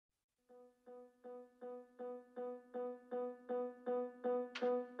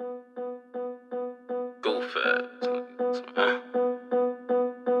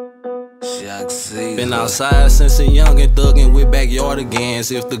Been outside since a youngin', thuggin' with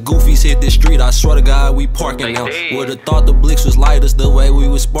backyardigans. If the goofies hit the street, I swear to God we parking them. Would've thought the Blix was lighters the way we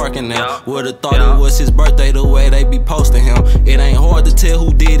was sparking them. Would've thought it was his birthday the way they be posting him. It ain't hard to tell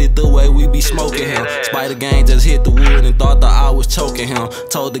who did it the way we be smoking him. Spider Gang just hit the wood and thought that I was choking him.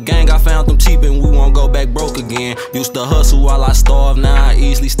 Told the gang I found them cheap and we won't go back broke again. Used to hustle while I starve, now I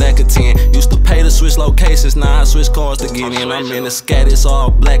easily stack a 10. Used to pay to switch locations, now I switch cars to get in. I'm in the scat, it's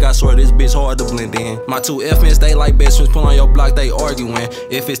all black, I swear this bitch hard to blend in. My two F-mans, they like best friends, pull on your block, they arguing.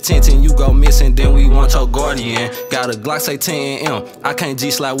 If it's 10 you go missing, then we want your guardian. Got a Glock, say 10M, I can't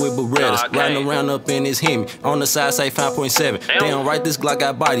G-slide with Berettas. Riding around up in his Hemi, on the side say 5.7. Damn right, this Glock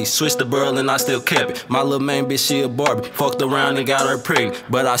got body, switched the burl and I still kept it. My little main bitch, she a Barbie, fucked around and got her pregnant.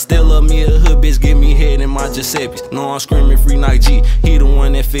 But I still love me a hood bitch, give me head in my Giuseppe's. No, I'm screaming free Nike G, he the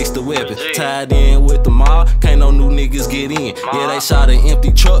one that fixed the weapon. Tied in with the mob, can't no new niggas get in. Yeah, they shot an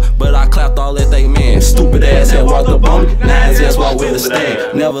empty truck, but I clapped all at they man. Stupid ass had walked up on me, now his ass walk with a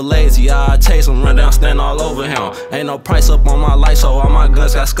stand. Never lazy, I chase him, run down, stand all over him. Ain't no price up on my life, so all my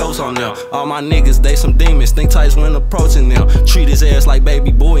guns got scopes on them. All my niggas, they some demons, think tights when approaching them. Treat his ass like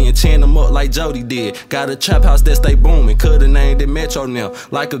baby boy and chain him up like Jody did. Got a trap house that stay booming, coulda named it Metro now.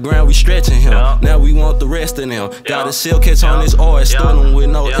 Like a ground, we stretching him, now we want the rest of them. Got a shell catch on his oil, stole him with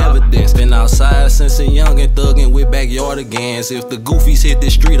no evidence. Been outside since a youngin', thuggin' with backyardigans. If the goofies hit the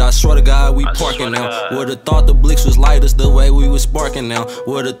street, I swear to God we parking them. Would've thought the Blix was lighters the way we was sparking them.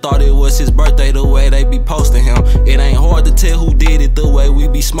 Would've thought it was his birthday the way they be posting him. It ain't hard to tell who did it the way we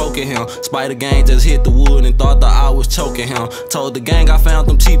be smoking him. Spider Gang just hit the wood and thought that I was choking him. Told the gang I found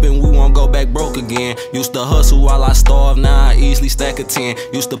them cheap and we won't go back broke again. Used to hustle while I starve, now I easily stack a 10.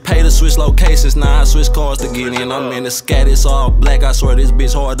 Used to pay to switch locations, now I switch cars to get in. I'm in the scat, it's all black, I swear this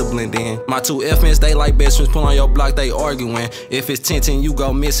bitch hard to blend in. My two F-mans, they like best friends, pull on your block, they arguing. If it's 10 you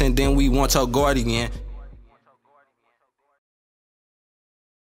go missing, then we want your guardian.